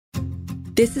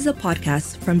This is a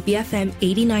podcast from BFM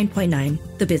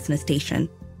 89.9, the business station.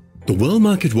 The World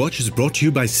Market Watch is brought to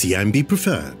you by CIMB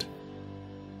Preferred.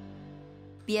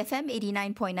 BFM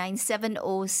 89.9,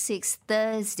 7:06,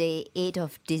 Thursday, 8th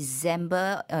of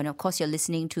December. And of course, you're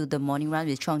listening to The Morning Run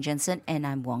with Chong Jensen, and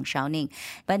I'm Wong Shao Ning.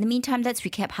 But in the meantime, let's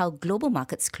recap how global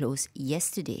markets closed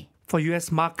yesterday. For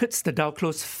US markets, the Dow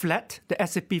closed flat. The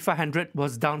S&P 500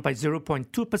 was down by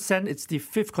 0.2%. It's the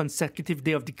fifth consecutive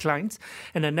day of declines.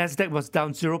 And the Nasdaq was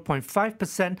down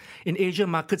 0.5%. In Asian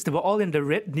markets, they were all in the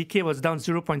red. Nikkei was down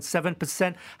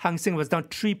 0.7%. Hang Seng was down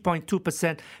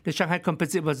 3.2%. The Shanghai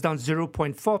Composite was down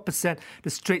 0.4%. The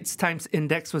Straits Times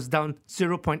Index was down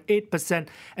 0.8%.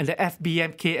 And the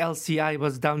FBM KLCI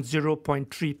was down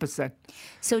 0.3%.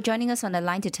 So joining us on the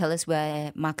line to tell us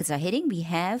where markets are heading, we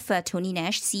have Tony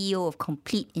Nash, CEO of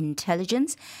Complete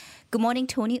Intelligence. Good morning,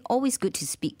 Tony. Always good to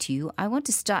speak to you. I want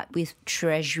to start with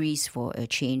treasuries for a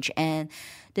change. And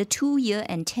the 2-year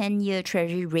and 10-year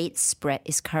treasury rate spread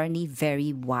is currently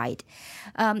very wide.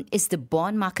 Is the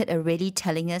bond market already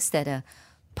telling us that a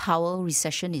Powell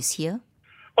recession is here?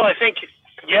 Well, I think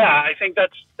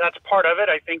that's part of it.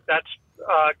 I think that's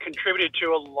contributed to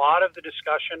a lot of the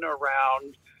discussion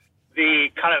around the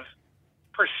kind of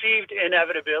perceived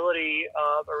inevitability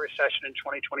of a recession in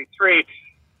 2023.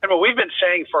 And what we've been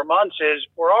saying for months is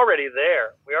we're already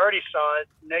there. We already saw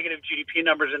negative GDP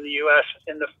numbers in the U.S.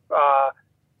 in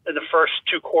the first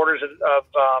 2 quarters of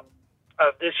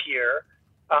this year.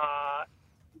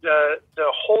 The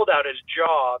holdout is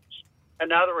jobs, and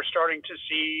now that we're starting to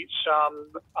see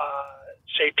some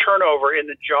turnover in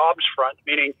the jobs front,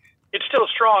 meaning it's still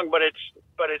strong, but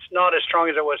it's not as strong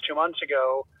as it was 2 months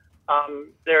ago.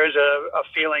 There is a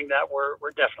feeling that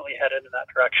we're definitely headed in that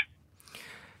direction.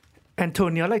 And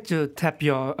Tony, I'd like to tap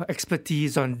your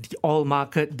expertise on the oil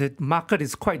market. The market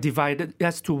is quite divided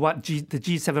as to what the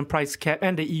G7 price cap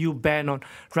and the EU ban on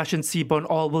Russian seaborne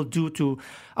oil will do to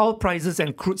oil prices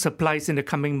and crude supplies in the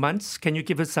coming months. Can you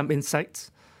give us some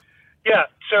insights? Yeah.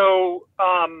 So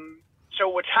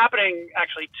what's happening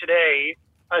actually today?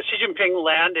 Xi Jinping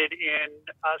landed in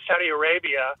Saudi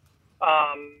Arabia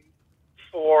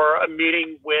for a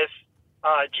meeting with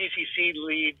GCC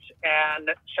leads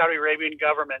and Saudi Arabian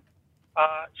government.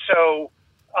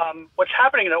 What's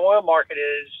happening in the oil market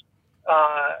is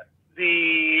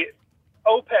the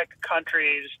OPEC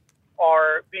countries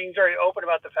are being very open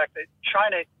about the fact that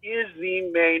China is the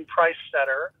main price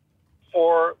setter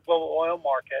for global oil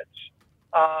markets.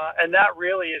 And that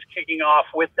really is kicking off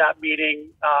with that meeting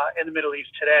in the Middle East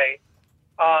today.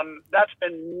 That's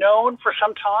been known for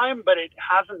some time, but it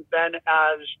hasn't been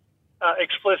as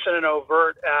explicit and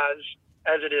overt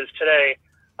as it is today.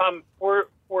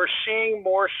 We're seeing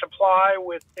more supply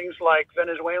with things like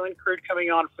Venezuelan crude coming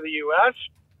on for the U.S.,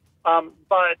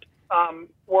 but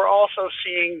we're also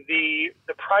seeing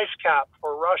the price cap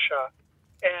for Russia,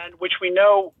 and which we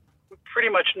pretty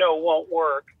much know won't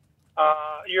work.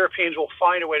 Europeans will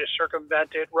find a way to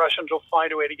circumvent it. Russians will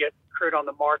find a way to get crude on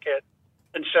the market.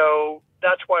 And so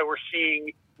that's why we're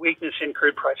seeing weakness in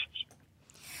crude prices.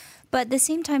 But at the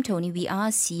same time, Tony, we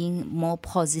are seeing more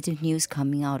positive news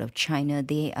coming out of China.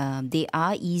 They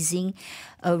are easing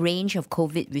a range of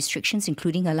COVID restrictions,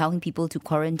 including allowing people to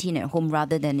quarantine at home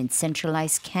rather than in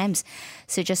centralized camps,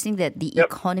 suggesting that the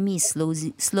economy is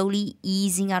slowly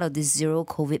easing out of the zero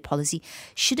COVID policy.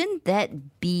 Shouldn't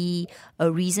that be a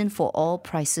reason for oil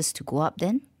prices to go up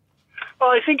then? Well,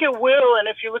 I think it will. And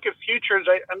if you look at futures,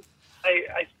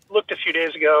 I looked a few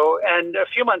days ago, and a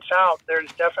few months out,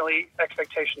 there's definitely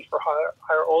expectations for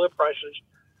higher oil prices.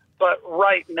 But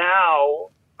right now,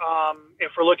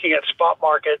 if we're looking at spot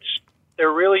markets,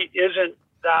 there really isn't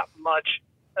that much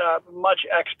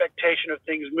expectation of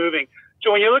things moving.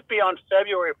 So when you look beyond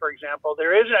February, for example,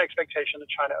 there is an expectation that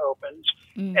China opens.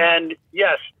 And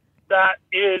yes, that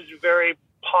is very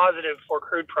positive for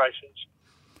crude prices.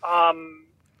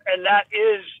 And that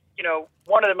is,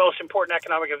 one of the most important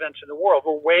economic events in the world.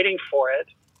 We're waiting for it.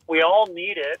 We all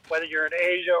need it, whether you're in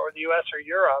Asia or the U.S. or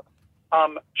Europe.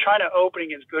 China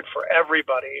opening is good for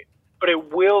everybody, but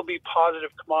it will be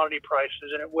positive commodity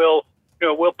prices, and it will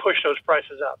push those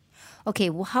prices up.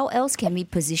 Okay, well, how else can we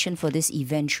position for this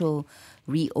eventual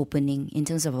reopening in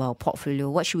terms of our portfolio?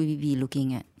 What should we be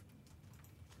looking at?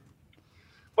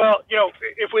 Well,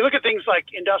 if we look at things like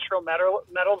industrial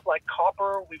metals like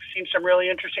copper, we've seen some really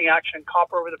interesting action in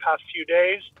copper over the past few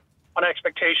days on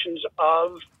expectations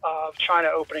of China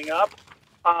opening up.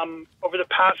 Over the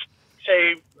past,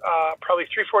 probably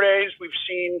 3-4 days, we've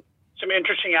seen some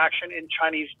interesting action in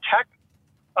Chinese tech.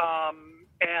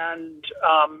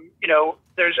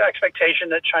 There's expectation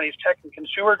that Chinese tech and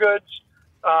consumer goods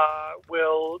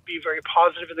will be very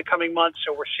positive in the coming months.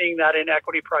 So we're seeing that in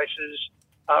equity prices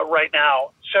right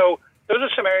now. So those are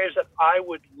some areas that I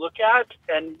would look at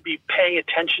and be paying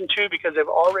attention to because they've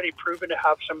already proven to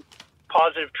have some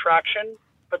positive traction,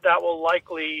 but that will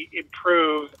likely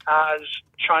improve as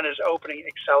China's opening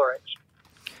accelerates.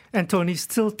 And Tony,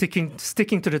 still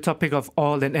sticking to the topic of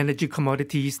oil and energy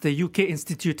commodities, the UK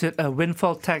instituted a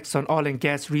windfall tax on oil and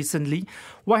gas recently.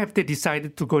 Why have they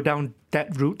decided to go down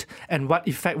that route, and what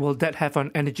effect will that have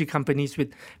on energy companies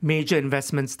with major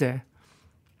investments there?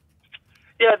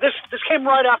 Yeah, this came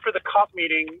right after the COP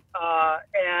meeting,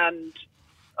 and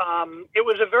it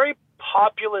was a very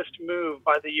populist move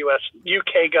by the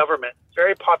UK government,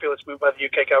 very populist move by the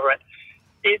UK government.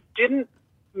 It didn't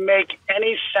make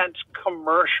any sense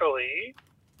commercially,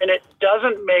 and it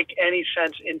doesn't make any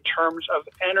sense in terms of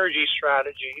energy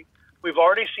strategy. We've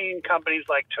already seen companies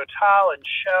like Total and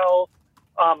Shell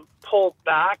pull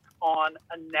back on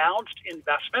announced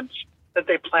investments that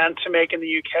they plan to make in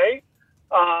the UK,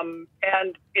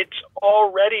 and it's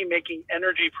already making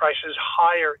energy prices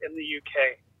higher in the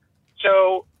UK.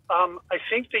 So I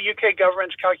think the UK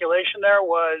government's calculation there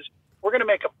was, we're going to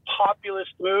make a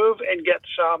populist move and get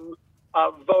some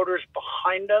voters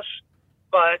behind us,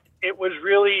 but it was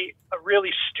really a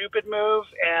really stupid move,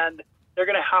 and they're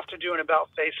going to have to do an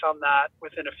about-face on that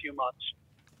within a few months.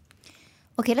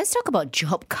 Okay, let's talk about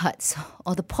job cuts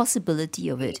or the possibility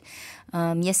of it.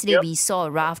 Yesterday, we saw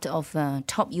a raft of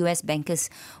top US bankers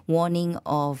warning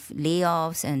of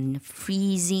layoffs and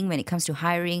freezing when it comes to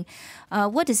hiring.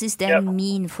 What does this then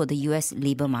mean for the US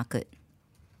labor market?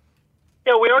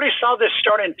 Yeah, we already saw this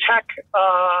start in tech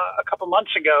a couple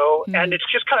months ago, and it's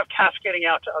just kind of cascading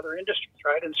out to other industries,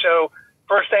 right? And so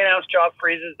first they announce job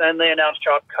freezes, then they announce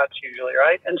job cuts usually,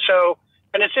 right? And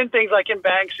it's in things like in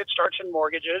banks, it starts in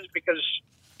mortgages because,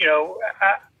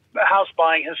 house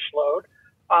buying has slowed.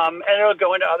 And it'll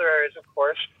go into other areas, of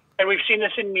course. And we've seen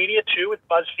this in media too with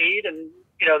BuzzFeed, and,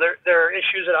 there are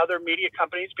issues at other media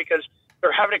companies because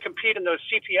they're having to compete in those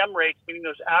CPM rates, meaning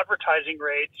those advertising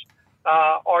rates,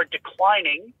 are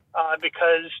declining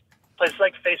because places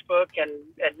like Facebook and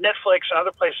Netflix and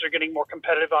other places are getting more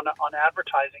competitive on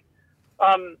advertising.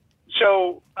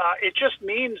 So it just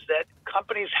means that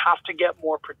companies have to get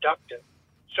more productive.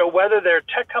 So whether they're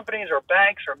tech companies or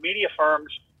banks or media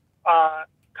firms,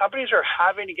 companies are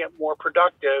having to get more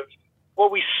productive.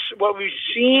 What we saw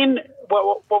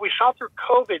through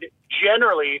COVID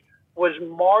generally was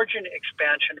margin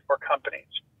expansion for companies.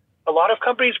 A lot of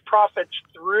companies' profits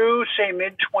through, say,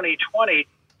 mid-2020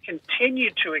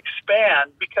 continued to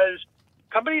expand because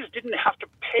companies didn't have to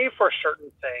pay for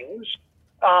certain things,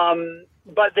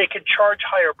 but they could charge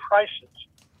higher prices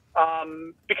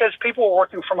because people were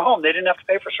working from home. They didn't have to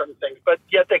pay for certain things, but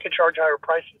yet they could charge higher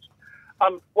prices.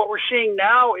 What we're seeing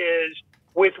now is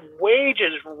with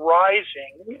wages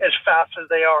rising as fast as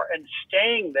they are and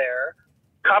staying there,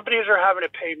 companies are having to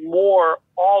pay more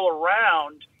all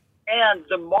around. And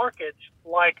the markets,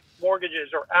 like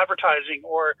mortgages or advertising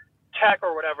or tech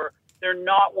or whatever, they're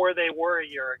not where they were a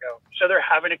year ago. So they're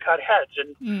having to cut heads.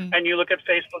 And you look at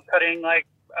Facebook cutting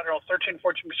 13,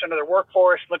 14% of their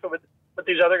workforce. Look at what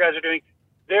these other guys are doing.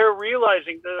 They're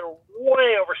realizing they're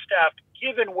way overstaffed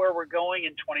given where we're going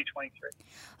in 2023.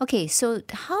 Okay, so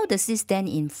how does this then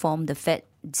inform the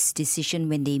Fed's decision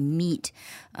when they meet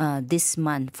this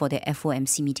month for their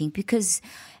FOMC meeting? Because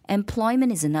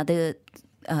employment is another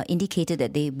indicator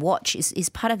that they watch is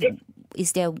part of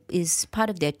part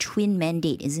of their twin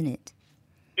mandate, isn't it?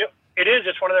 Yep, it is.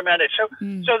 It's one of their mandates. So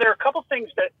there are a couple things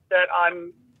that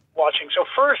I'm watching. So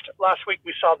first, last week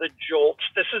we saw the JOLTS.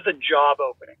 This is the job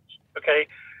openings. Okay,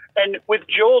 and with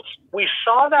JOLTS we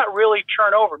saw that really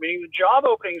turn over, meaning the job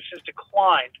openings has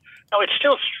declined. Now it's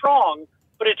still strong,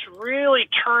 but it's really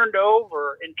turned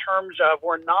over in terms of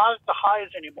we're not at the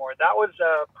highs anymore. That was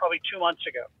probably 2 months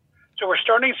ago. So we're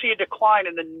starting to see a decline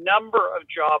in the number of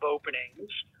job openings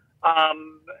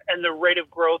and the rate of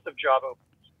growth of job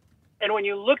openings. And when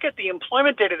you look at the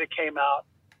employment data that came out,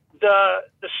 the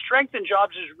strength in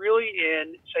jobs is really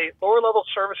in, say, lower-level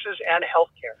services and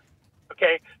healthcare.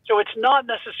 Okay, so it's not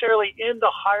necessarily in the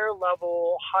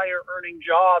higher-level, higher-earning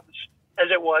jobs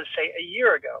as it was, say, a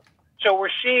year ago. So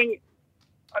we're seeing,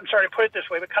 I'm sorry to put it this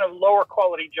way, but kind of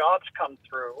lower-quality jobs come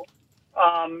through.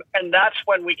 And that's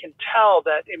when we can tell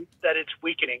that it's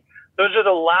weakening. Those are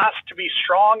the last to be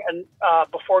strong and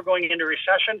before going into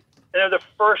recession. They're the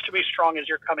first to be strong as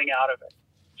you're coming out of it.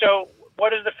 So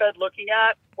what is the Fed looking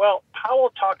at? Well, Powell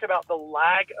talked about the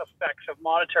lag effects of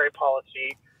monetary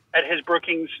policy at his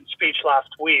Brookings speech last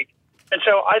week. And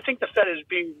so I think the Fed is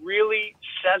being really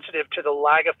sensitive to the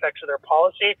lag effects of their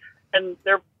policy. And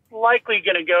they're likely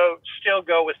going to still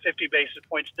go with 50 basis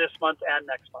points this month and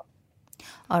next month.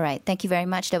 All right. Thank you very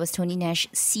much. That was Tony Nash,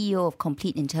 CEO of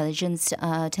Complete Intelligence,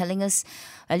 telling us,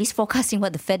 at least forecasting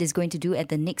what the Fed is going to do at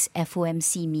the next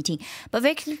FOMC meeting. But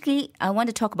very quickly, I want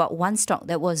to talk about one stock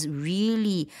that was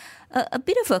really a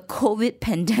bit of a COVID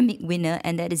pandemic winner,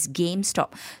 and that is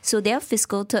GameStop. So their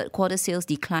fiscal third quarter sales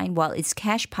declined while its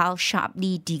cash pile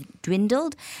sharply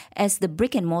dwindled as the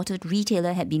brick and mortar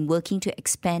retailer had been working to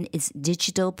expand its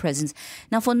digital presence.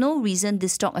 Now, for no reason,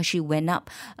 this stock actually went up.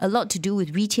 A lot to do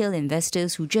with retail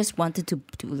investors who just wanted to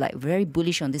like very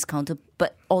bullish on this counter,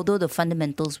 but although the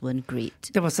fundamentals weren't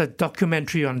great. There was a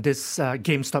documentary on this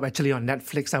GameStop actually on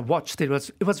Netflix. I watched it.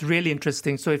 It was really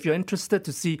interesting. So if you're interested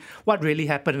to see what really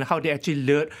happened and how they actually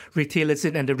lured retailers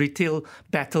in and the retail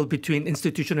battle between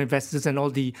institutional investors and all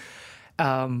the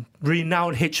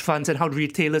renowned hedge funds and how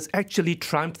retailers actually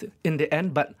triumphed in the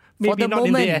end, but maybe not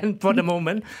in the end for the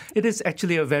moment. It is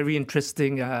actually a very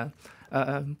interesting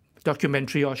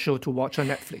documentary or show to watch on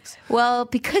Netflix. Well,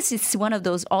 because it's one of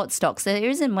those odd stocks, there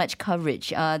isn't much coverage.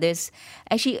 There's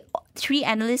actually 3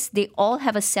 analysts. They all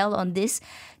have a sell on this.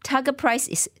 Target price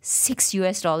is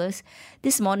 $6.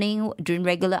 This morning, during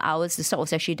regular hours, the stock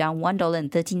was actually down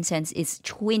 $1.13. It's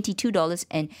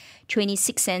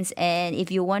 $22.26. And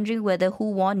if you're wondering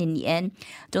who won in the end,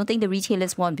 don't think the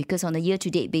retailers won, because on a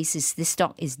year-to-date basis, this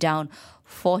stock is down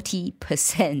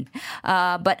 40%.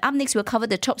 But up next, we'll cover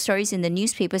the top stories in the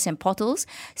newspapers and portals.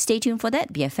 Stay tuned for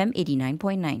that. BFM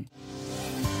 89.9.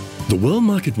 The World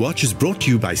Market Watch is brought to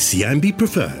you by CIMB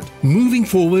Preferred. Moving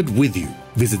forward with you.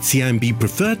 Visit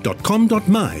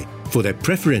cimbpreferred.com.my for their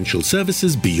preferential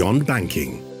services beyond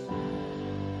banking.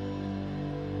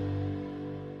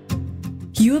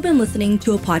 You have been listening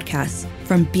to a podcast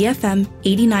from BFM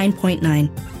 89.9,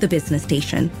 the business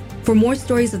station. For more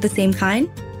stories of the same kind,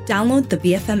 download the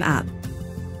BFM app.